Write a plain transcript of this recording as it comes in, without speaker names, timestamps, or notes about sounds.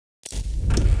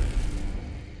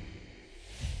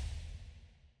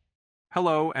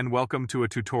Hello and welcome to a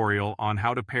tutorial on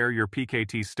how to pair your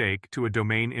PKT stake to a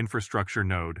domain infrastructure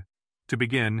node. To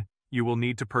begin, you will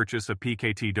need to purchase a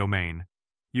PKT domain.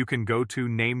 You can go to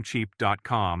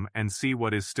namecheap.com and see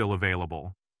what is still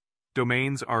available.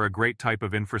 Domains are a great type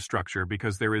of infrastructure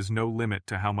because there is no limit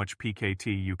to how much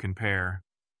PKT you can pair.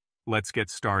 Let's get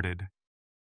started.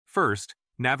 First,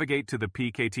 navigate to the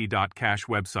pkt.cache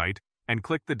website and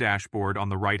click the dashboard on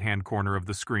the right-hand corner of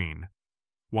the screen.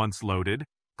 Once loaded,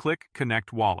 click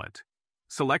Connect Wallet.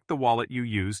 Select the wallet you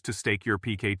use to stake your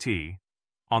PKT.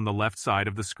 On the left side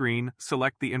of the screen,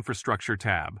 select the Infrastructure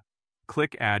tab.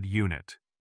 Click Add Unit.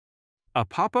 A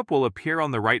pop-up will appear on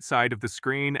the right side of the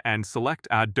screen and select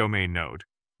Add Domain Node.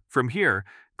 From here,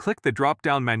 click the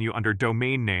drop-down menu under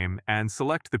Domain Name and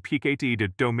select the PKT to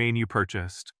domain you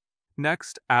purchased.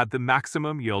 Next, add the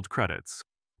maximum yield credits.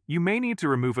 You may need to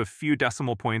remove a few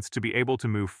decimal points to be able to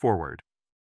move forward.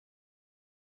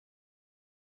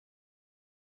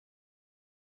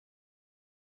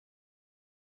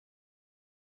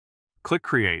 Click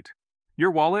Create. Your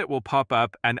wallet will pop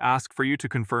up and ask for you to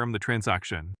confirm the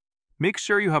transaction. Make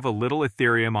sure you have a little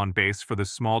Ethereum on base for the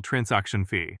small transaction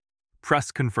fee.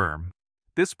 Press Confirm.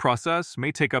 This process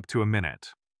may take up to a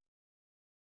minute.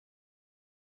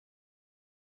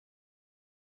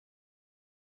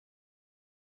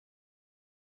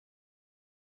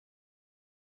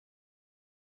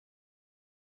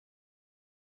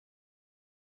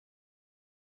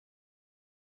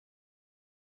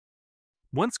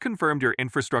 Once confirmed, your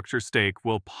infrastructure stake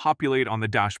will populate on the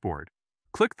dashboard.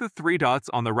 Click the three dots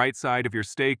on the right side of your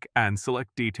stake and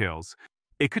select Details.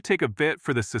 It could take a bit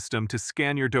for the system to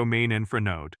scan your Domain Infra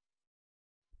Node.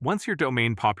 Once your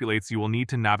domain populates, you will need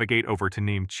to navigate over to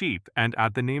Namecheap and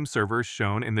add the name servers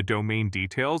shown in the domain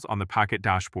details on the packet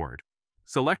dashboard.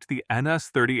 Select the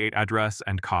NS38 address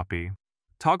and copy.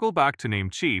 Toggle back to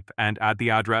Namecheap and add the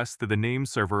address to the name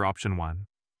server option 1.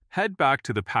 Head back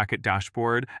to the packet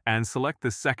dashboard and select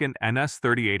the second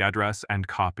NS38 address and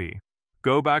copy.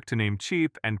 Go back to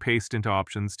Namecheap and paste into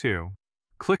options 2.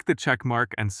 Click the check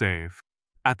mark and save.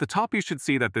 At the top, you should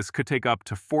see that this could take up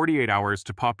to 48 hours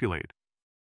to populate.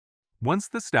 Once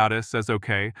the status says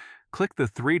OK, click the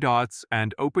three dots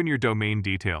and open your domain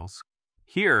details.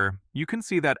 Here, you can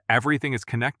see that everything is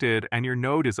connected and your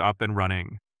node is up and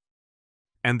running.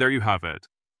 And there you have it.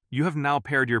 You have now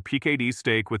paired your PKT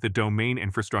stake with a domain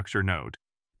infrastructure node.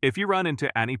 If you run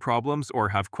into any problems or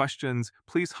have questions,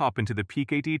 please hop into the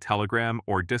PKT Telegram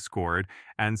or Discord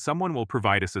and someone will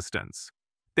provide assistance.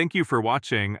 Thank you for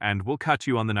watching and we'll catch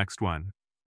you on the next one.